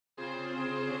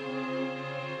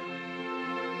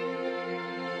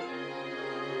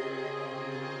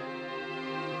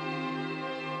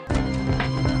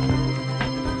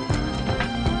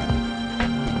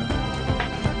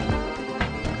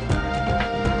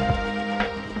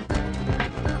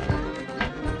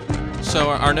So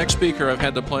our next speaker I've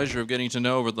had the pleasure of getting to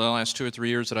know over the last 2 or 3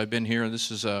 years that I've been here. This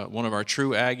is one of our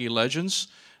true Aggie legends.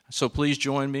 So please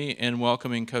join me in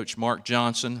welcoming Coach Mark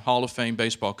Johnson, Hall of Fame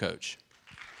baseball coach.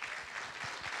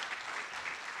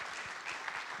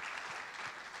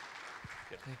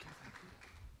 Thank you.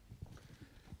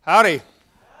 Howdy.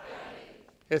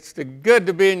 It's good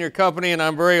to be in your company, and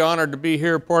I'm very honored to be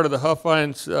here, part of the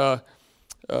Huffines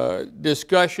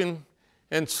discussion,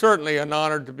 and certainly an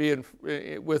honor to be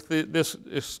with this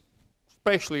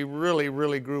especially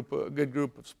really good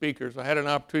group of speakers. I had an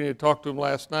opportunity to talk to them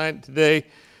last night and today,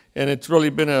 and it's really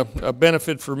been a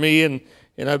benefit for me, and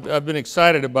I've been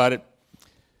excited about it.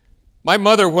 My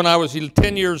mother, when I was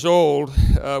 10 years old,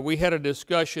 we had a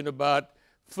discussion about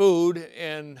food,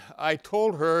 and I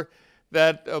told her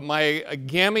that my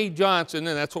Gammy Johnson,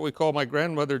 and that's what we call my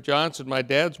grandmother Johnson, my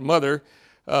dad's mother,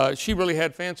 she really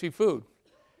had fancy food.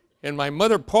 And my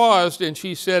mother paused, and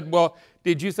she said, well,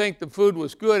 did you think the food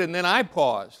was good? And then I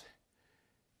paused.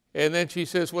 And then she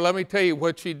says, well, let me tell you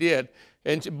what she did.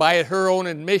 And by her own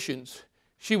admissions,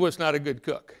 she was not a good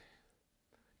cook.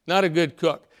 Not a good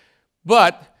cook.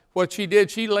 But what she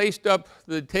did, she laced up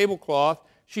the tablecloth,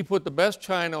 she put the best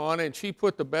china on it, and she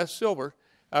put the best silver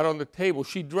out on the table.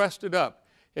 She dressed it up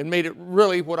and made it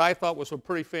really what I thought was a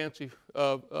pretty fancy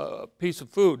piece of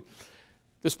food.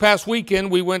 This past weekend,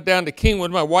 we went down to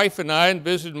Kingwood, my wife and I, and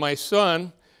visited my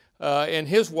son and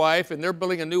his wife, and they're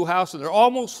building a new house, and they're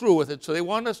almost through with it. So they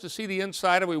wanted us to see the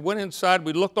inside, and we went inside.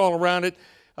 We looked all around it.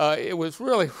 It was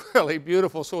really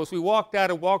beautiful. So as we walked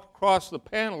out and walked across the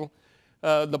panel,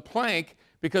 the plank,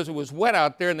 because it was wet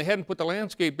out there, and they hadn't put the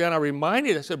landscape down,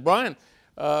 I said, Brian,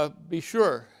 be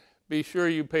sure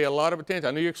you pay a lot of attention.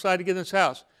 I know you're excited to get in this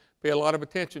house. Pay a lot of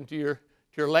attention to your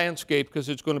landscape, because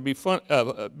it's going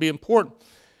to be important.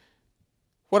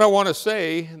 What I want to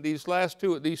say, these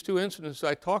two incidents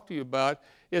I talked to you about,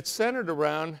 it's centered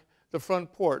around the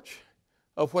front porch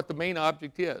of what the main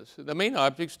object is. The main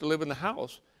object is to live in the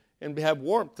house and have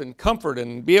warmth and comfort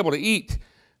and be able to eat.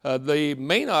 The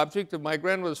main object of my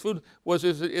grandmother's food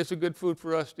is a good food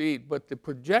for us to eat, but the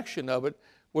projection of it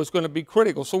was going to be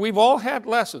critical. So we've all had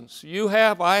lessons. You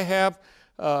have, I have,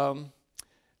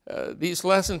 these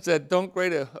lessons that don't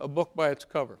grade a book by its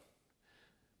cover.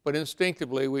 But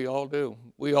instinctively, we all do.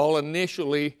 We all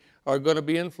initially are going to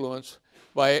be influenced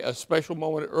by a special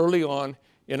moment early on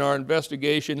in our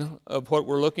investigation of what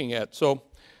we're looking at. So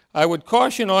I would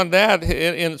caution on that,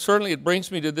 and certainly it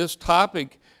brings me to this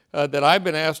topic that I've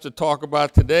been asked to talk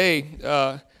about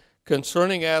today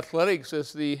concerning athletics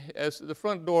as the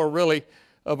front door, really,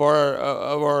 of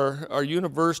our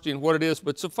university and what it is.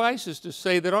 But suffices to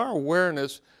say that our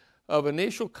awareness of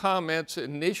initial comments,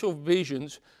 initial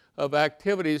visions of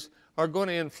activities are going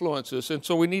to influence us, and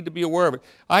so we need to be aware of it.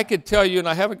 I could tell you, and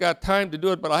I haven't got time to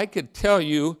do it, but I could tell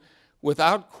you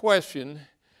without question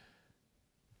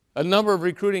a number of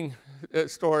recruiting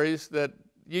stories that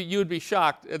you'd be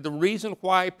shocked at the reason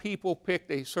why people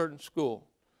picked a certain school.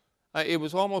 It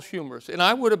was almost humorous. And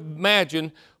I would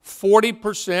imagine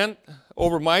 40%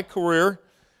 over my career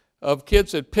of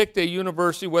kids that picked a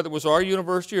university, whether it was our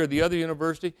university or the other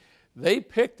university, they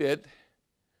picked it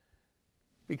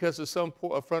because of some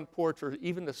front porch or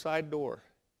even the side door.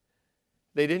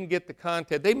 They didn't get the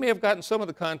content. They may have gotten some of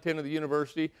the content of the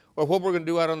university or what we're going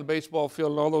to do out on the baseball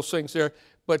field and all those things there,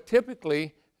 but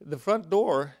typically the front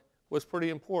door was pretty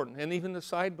important, and even the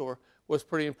side door was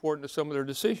pretty important to some of their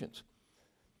decisions.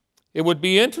 It would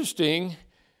be interesting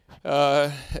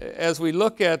as we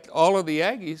look at all of the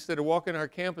Aggies that are walking our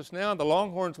campus now, the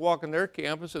Longhorns walking their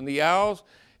campus, and the Owls,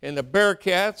 and the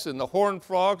Bearkats, and the Horned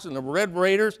Frogs, and the Red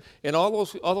Raiders, and all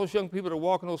those young people that are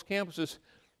walking those campuses.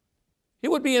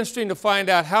 It would be interesting to find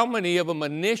out how many of them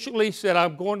initially said,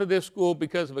 I'm going to this school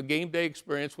because of a game day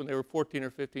experience when they were 14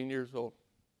 or 15 years old.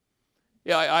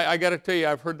 Yeah, I got to tell you,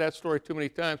 I've heard that story too many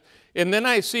times. And then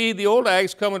I see the old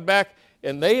Aggies coming back,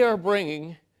 and they are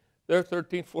bringing their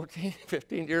 13, 14,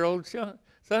 15-year-old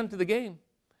son to the game.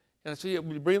 And I say,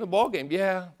 we bring the ball game.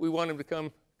 Yeah, we want him to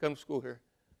come to school here.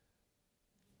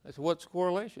 I said, what's the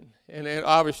correlation? And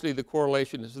obviously the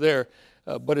correlation is there.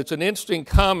 But it's an interesting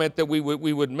comment that we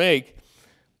would make.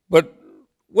 But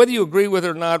whether you agree with it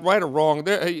or not, right or wrong,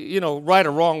 right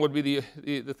or wrong would be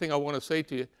the thing I want to say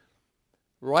to you.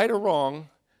 Right or wrong,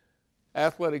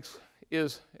 athletics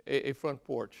is a front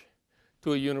porch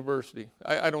to a university.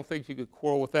 I don't think you could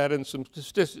quarrel with that, and some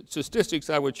statistics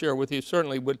I would share with you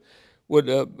certainly would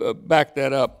back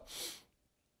that up.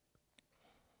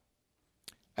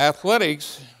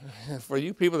 Athletics, for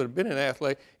you people that have been in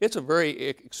athletics, it's a very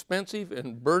expensive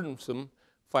and burdensome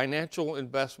financial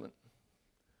investment.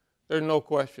 There's no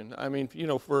question. I mean,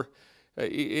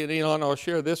 And I'll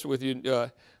share this with you.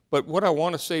 But what I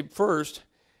want to say first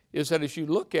is that as you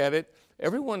look at it,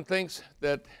 everyone thinks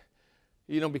that,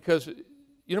 because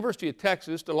University of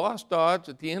Texas, the lost odds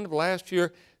at the end of last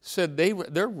year said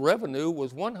their revenue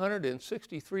was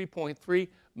 $163.3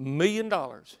 million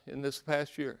in this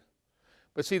past year.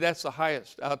 But see, that's the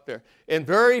highest out there. And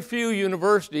very few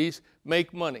universities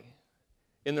make money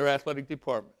in their athletic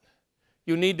department.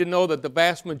 You need to know that the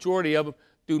vast majority of them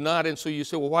do not, and so you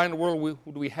say, well, why in the world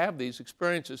do we have these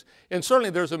experiences? And certainly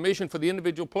there's a mission for the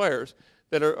individual players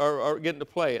that are getting to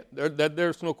play it.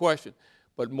 There's no question.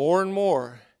 But more and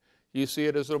more, you see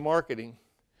it as a marketing.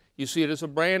 You see it as a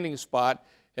branding spot,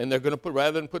 and they're going to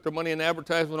rather than put their money in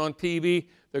advertisement on TV,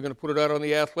 they're going to put it out on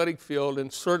the athletic field,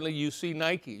 and certainly you see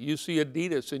Nike, you see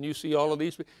Adidas, and you see all of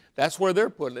these. That's where they're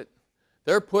putting it.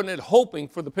 They're putting it hoping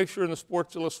for the picture in the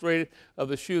Sports Illustrated of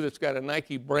the shoe that's got a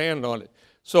Nike brand on it.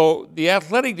 So the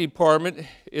athletic department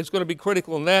is going to be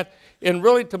critical in that. And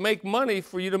really to make money,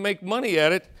 for you to make money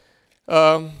at it,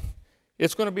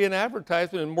 it's going to be an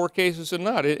advertisement in more cases than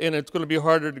not, and it's going to be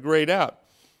harder to grade out.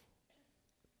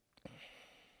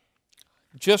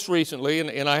 Just recently,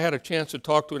 and I had a chance to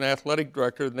talk to an athletic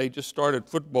director, and they just started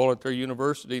football at their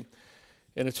university,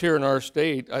 and it's here in our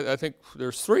state. I think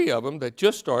there's 3 of them that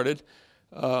just started.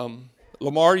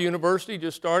 Lamar University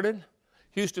just started.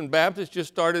 Houston Baptist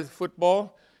just started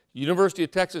football. University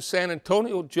of Texas San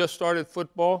Antonio just started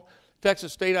football.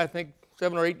 Texas State, I think,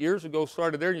 7 or 8 years ago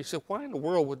started there. And you said, why in the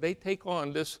world would they take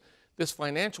on this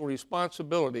financial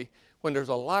responsibility when there's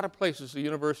a lot of places the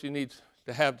university needs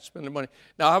to have to spend their money?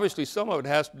 Now, obviously, some of it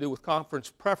has to do with conference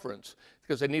preference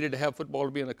because they needed to have football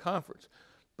to be in a conference.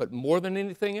 But more than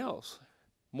anything else,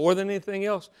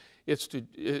 it's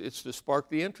to spark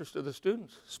the interest of the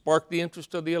students, spark the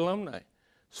interest of the alumni,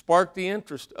 spark the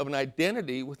interest of an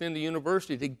identity within the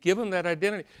university, to give them that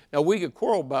identity. Now, we could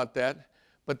quarrel about that,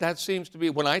 but that seems to be,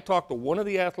 when I talked to one of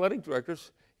the athletic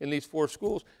directors in these 4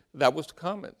 schools, that was the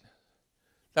comment.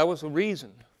 That was the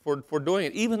reason for doing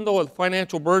it. Even though the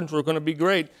financial burdens were going to be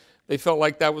great, they felt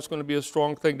like that was going to be a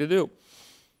strong thing to do.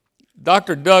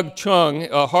 Dr. Doug Chung,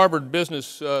 a Harvard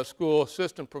Business School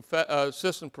assistant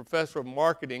professor of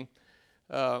marketing,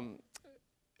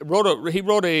 wrote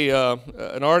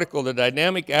an article, The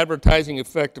Dynamic Advertising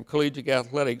Effect of Collegiate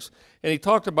Athletics, and he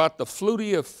talked about the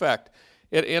Flutie effect.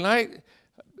 And I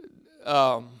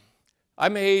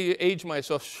may age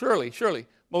myself, surely,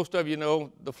 most of you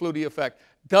know the Flutie effect.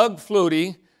 Doug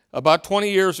Flutie, about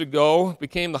 20 years ago,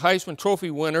 became the Heisman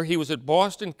Trophy winner. He was at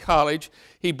Boston College.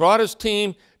 He brought his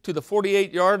team to the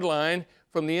 48-yard line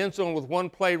from the end zone with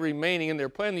 1 play remaining, and they were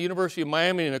playing the University of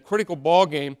Miami in a critical ball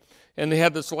game, and they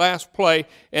had this last play,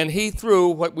 and he threw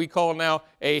what we call now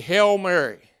a Hail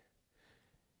Mary.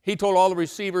 He told all the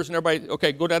receivers and everybody,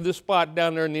 okay, go down this spot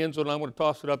down there in the end zone, I'm going to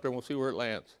toss it up there and we'll see where it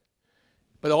lands.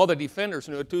 But all the defenders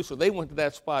knew it too, so they went to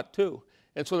that spot too.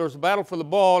 And so there was a battle for the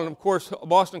ball, and of course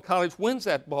Boston College wins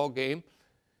that ball game,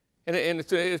 and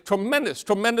it's a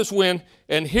tremendous win.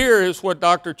 And here is what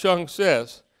Dr. Chung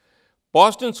says.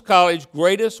 Boston College's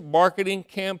greatest marketing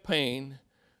campaign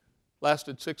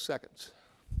lasted 6 seconds.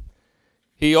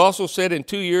 He also said in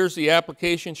 2 years the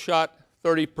application shot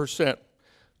 30%.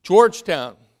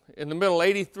 Georgetown, in the middle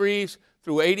 83s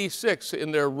through 86,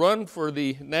 in their run for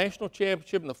the national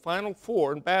championship in the Final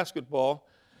Four in basketball,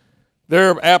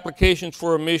 their applications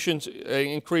for admissions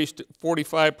increased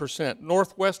 45%.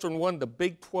 Northwestern won the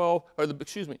Big 12, or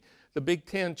the Big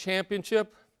 10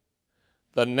 championship.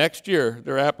 The next year,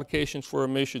 their applications for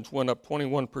admissions went up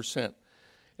 21%.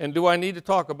 And do I need to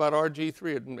talk about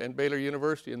RG3 and Baylor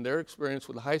University and their experience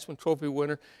with the Heisman Trophy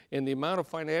winner and the amount of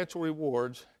financial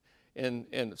rewards and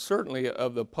certainly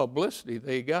of the publicity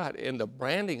they got and the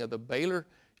branding of the Baylor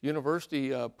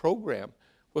University program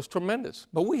was tremendous.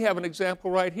 But we have an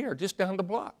example right here, just down the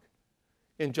block,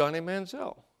 in Johnny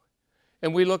Manziel.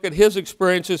 And we look at his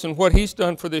experiences and what he's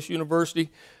done for this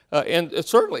university, and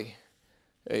certainly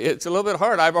it's a little bit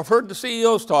hard. I've heard the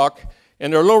CEOs talk,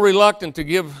 and they're a little reluctant to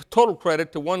give total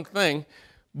credit to one thing,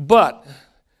 but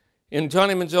in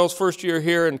Johnny Manziel's first year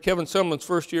here and Kevin Sumlin's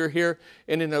first year here,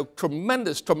 and in a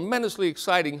tremendously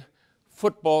exciting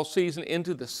football season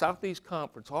into the Southeast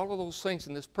Conference, all of those things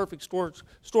in this perfect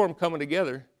storm coming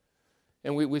together,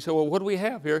 and we said, well, what do we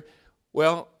have here?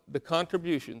 Well, the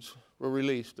contributions were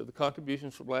released, the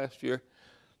contributions from last year,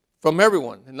 from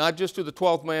everyone, and not just to the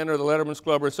 12th Man or the Letterman's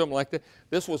Club or something like that.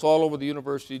 This was all over the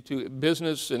university, to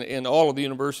business and all of the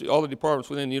university, all the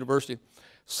departments within the university.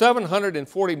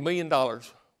 $740 million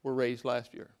were raised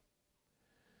last year.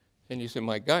 And you say,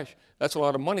 my gosh, that's a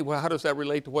lot of money. Well, how does that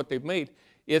relate to what they've made?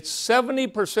 It's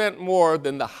 70% more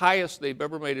than the highest they've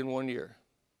ever made in 1 year.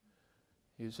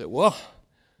 You say, well,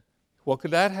 how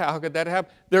could that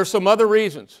happen? There's some other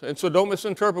reasons, and so don't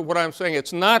misinterpret what I'm saying.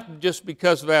 It's not just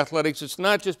because of athletics. It's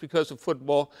not just because of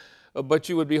football, but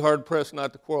you would be hard-pressed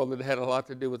not to quarrel that it had a lot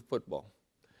to do with football,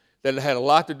 that it had a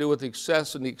lot to do with the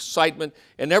success and the excitement,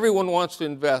 and everyone wants to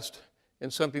invest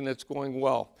in something that's going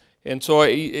well. And so,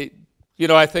 I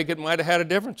think it might have had a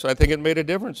difference. I think it made a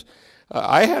difference.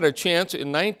 I had a chance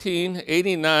in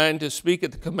 1989 to speak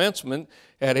at the commencement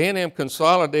at A&M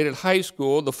Consolidated High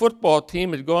School. The football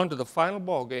team had gone to the final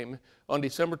ball game on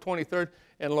December 23rd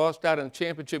and lost out in the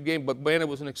championship game, but man, it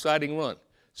was an exciting run.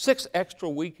 6 extra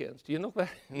weekends. Do you know that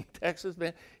in Texas,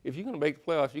 man? If you're going to make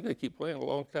the playoffs, you're going to keep playing a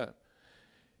long time.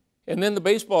 And then the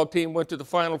baseball team went to the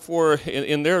Final Four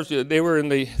in theirs. They were in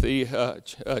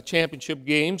the championship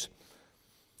games.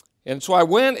 And so I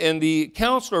went, and the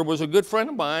counselor was a good friend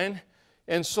of mine.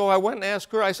 And so I went and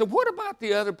asked her, I said, what about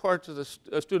the other parts of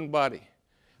the student body?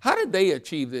 How did they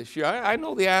achieve this year? I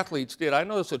know the athletes did. I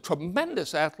know it's a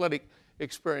tremendous athletic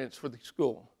experience for the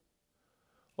school.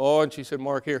 Oh, and she said,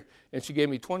 Mark, here. And she gave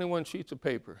me 21 sheets of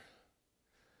paper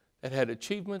that had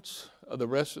achievements of the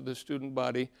rest of the student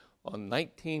body on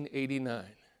 1989.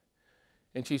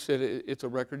 And she said, it's a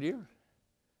record year.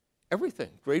 Everything,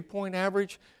 grade point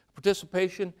average,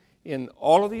 participation in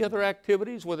all of the other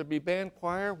activities, whether it be band,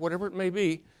 choir, whatever it may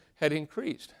be, had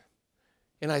increased.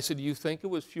 And I said, do you think it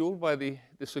was fueled by the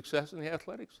success in the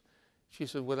athletics? She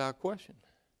said, without question.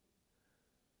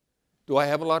 Do I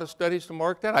have a lot of studies to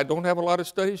mark that? I don't have a lot of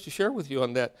studies to share with you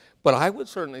on that. But I would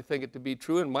certainly think it to be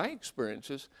true. In my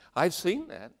experiences, I've seen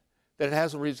that it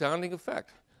has a resounding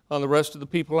effect on the rest of the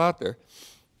people out there.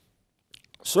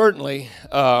 Certainly,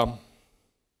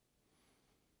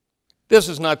 this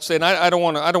is not saying, I don't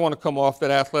want to come off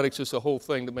that athletics is the whole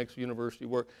thing that makes a university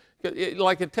work.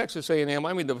 Like at Texas A&M,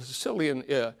 I mean, the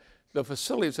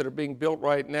facilities that are being built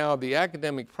right now, the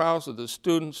academic prowess of the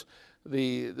students,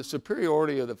 the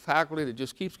superiority of the faculty that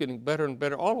just keeps getting better and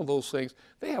better, all of those things,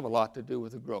 they have a lot to do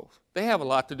with the growth. They have a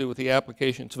lot to do with the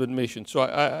applications of admission. So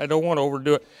I don't want to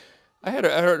overdo it. I heard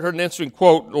an interesting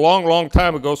quote a long, long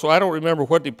time ago, so I don't remember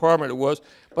what department it was,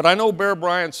 but I know Bear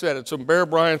Bryant said it. So Bear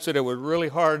Bryant said it was really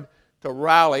hard to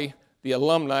rally the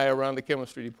alumni around the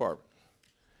chemistry department.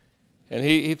 And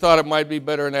he thought it might be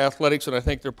better in athletics, and I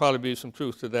think there'll probably be some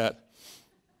truth to that.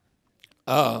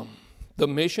 The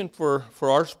mission for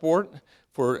our sport,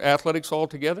 for athletics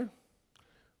altogether,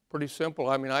 pretty simple.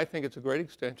 I mean, I think it's a great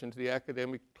extension to the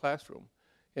academic classroom,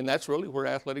 and that's really where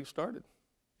athletics started.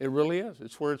 It really is.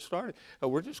 It's where it started.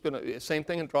 We're just going to, same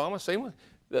thing in drama, same with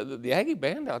the Aggie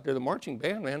band out there, the marching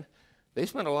band, man. They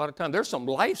spend a lot of time. There's some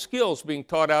life skills being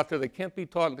taught out there that can't be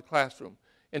taught in the classroom,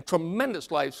 and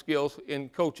tremendous life skills in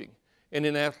coaching and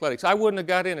in athletics. I wouldn't have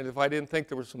got in it if I didn't think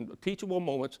there were some teachable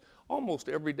moments almost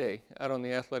every day out on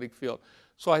the athletic field.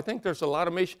 So I think there's a lot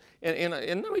of mission. And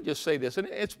let me just say this, and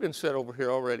it's been said over here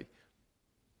already.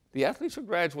 The athletes are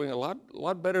graduating a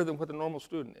lot better than what the normal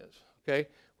student is, okay?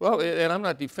 Well, and I'm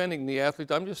not defending the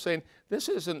athletes. I'm just saying this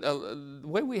isn't the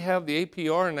way we have the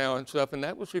APR now and stuff, and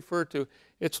that was referred to.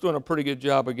 It's doing a pretty good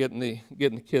job of getting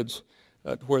the kids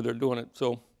to where they're doing it.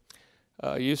 So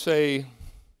you say,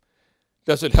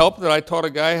 does it help that I taught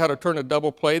a guy how to turn a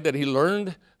double play, that he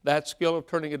learned that skill of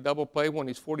turning a double play when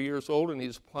he's 40 years old and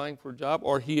he's applying for a job,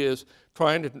 or he is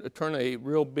trying to turn a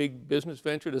real big business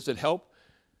venture? Does it help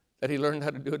that he learned how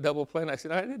to do a double play? And I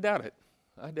said, I doubt it.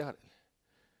 I doubt it.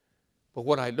 But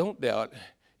what I don't doubt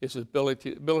is his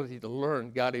ability to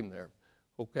learn got him there,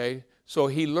 okay? So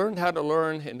he learned how to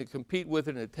learn and to compete with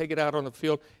it and to take it out on the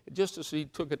field, just as he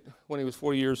took it when he was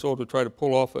 40 years old to try to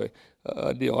pull off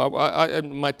a deal.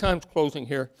 My time's closing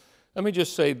here. Let me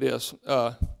just say this.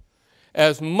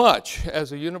 As much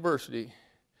as a university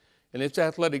and its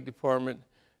athletic department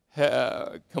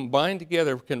combined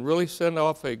together can really send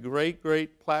off a great,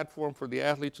 great platform for the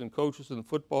athletes and coaches and the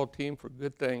football team for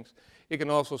good things, it can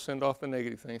also send off the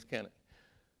negative things, can it?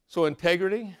 So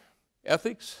integrity,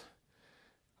 ethics,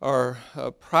 our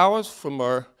prowess from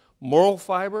our moral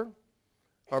fiber,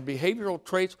 our behavioral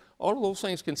traits, all of those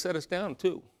things can set us down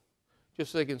too,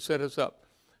 just so they can set us up.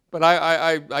 But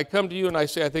I come to you and I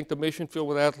say I think the mission field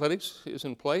with athletics is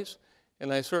in place,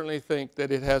 and I certainly think that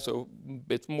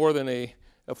it's more than a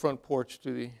front porch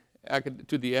to the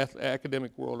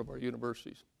academic world of our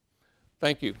universities.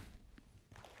 Thank you.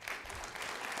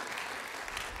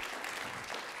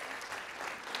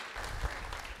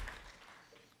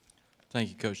 Thank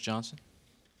you, Coach Johnson.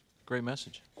 Great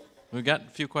message. We've got a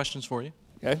few questions for you.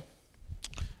 Okay.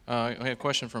 We have a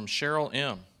question from Cheryl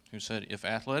M., who said, if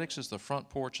athletics is the front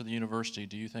porch of the university,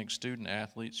 do you think student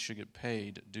athletes should get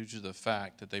paid due to the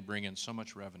fact that they bring in so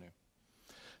much revenue?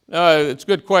 It's a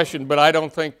good question, but I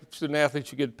don't think student athletes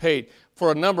should get paid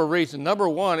for a number of reasons. Number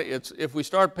one, it's if we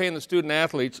start paying the student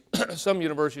athletes, some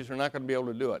universities are not going to be able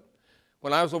to do it.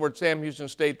 When I was over at Sam Houston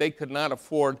State, they could not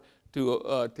afford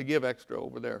to give extra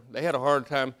over there. They had a hard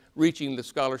time reaching the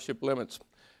scholarship limits.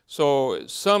 So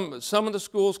some of the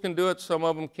schools can do it, some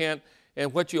of them can't.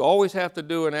 And what you always have to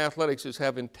do in athletics is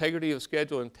have integrity of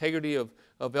schedule, integrity of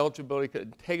eligibility,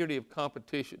 integrity of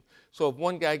competition. So if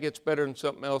one guy gets better than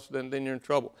something else, then you're in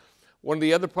trouble. One of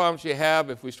the other problems you have,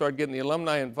 if we start getting the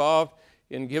alumni involved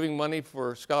in giving money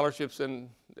for scholarships and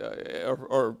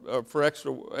or for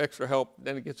extra help,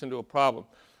 then it gets into a problem.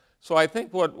 So I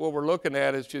think what we're looking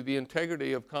at is just the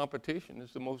integrity of competition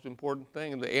is the most important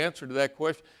thing. And the answer to that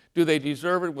question, do they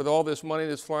deserve it with all this money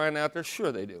that's flying out there?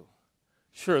 Sure they do.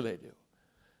 Sure they do.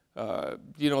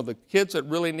 You know, the kids that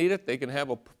really need it, they can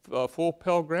have a full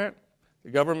Pell Grant.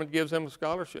 The government gives them a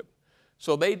scholarship.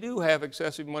 So they do have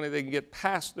excessive money. They can get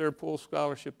past their full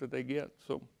scholarship that they get.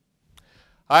 So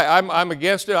I'm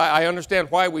against it. I understand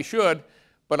why we should,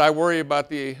 but I worry about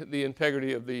the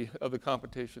integrity of the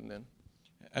competition then.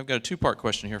 I've got a two-part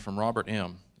question here from Robert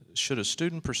M. Should a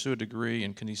student pursue a degree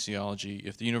in kinesiology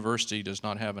if the university does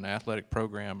not have an athletic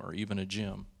program or even a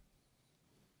gym?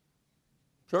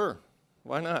 Sure.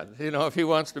 Why not? You know, if he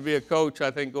wants to be a coach,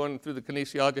 I think going through the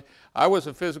kinesiology. I was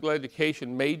a physical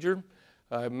education major.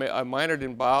 I minored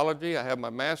in biology. I have my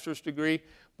master's degree,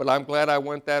 but I'm glad I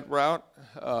went that route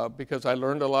because I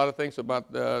learned a lot of things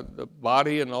about the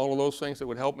body and all of those things that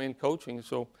would help me in coaching.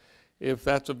 So if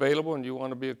that's available and you want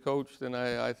to be a coach, then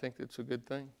I think it's a good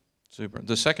thing. Super.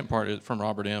 The second part is from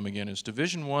Robert M. again is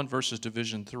Division I versus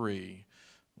Division III.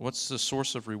 What's the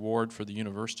source of reward for the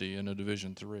university in a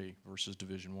Division III versus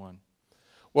Division I?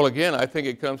 Well, again, I think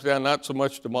it comes down not so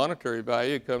much to monetary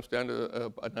value, it comes down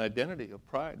to an identity of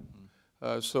pride.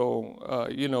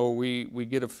 You know, we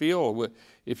get a feel.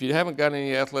 If you haven't got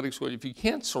any athletics, if you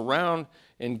can't surround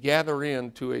and gather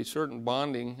into a certain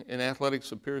bonding, and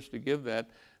athletics appears to give that,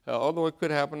 although it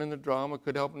could happen in the drama, it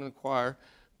could happen in the choir,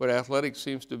 but athletics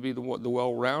seems to be the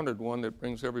well-rounded one that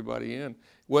brings everybody in.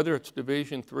 Whether it's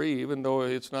Division III, even though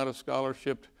it's not a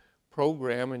scholarship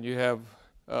program and you have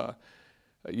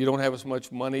you don't have as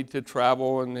much money to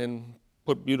travel and then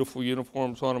put beautiful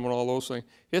uniforms on them and all those things.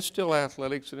 It's still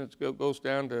athletics, and it goes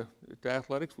down to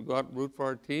athletics. We go out and root for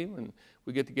our team, and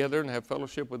we get together and have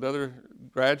fellowship with other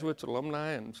graduates,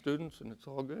 alumni, and students, and it's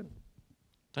all good.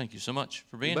 Thank you so much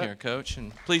for being here, Coach,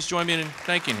 and please join me in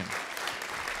thanking him.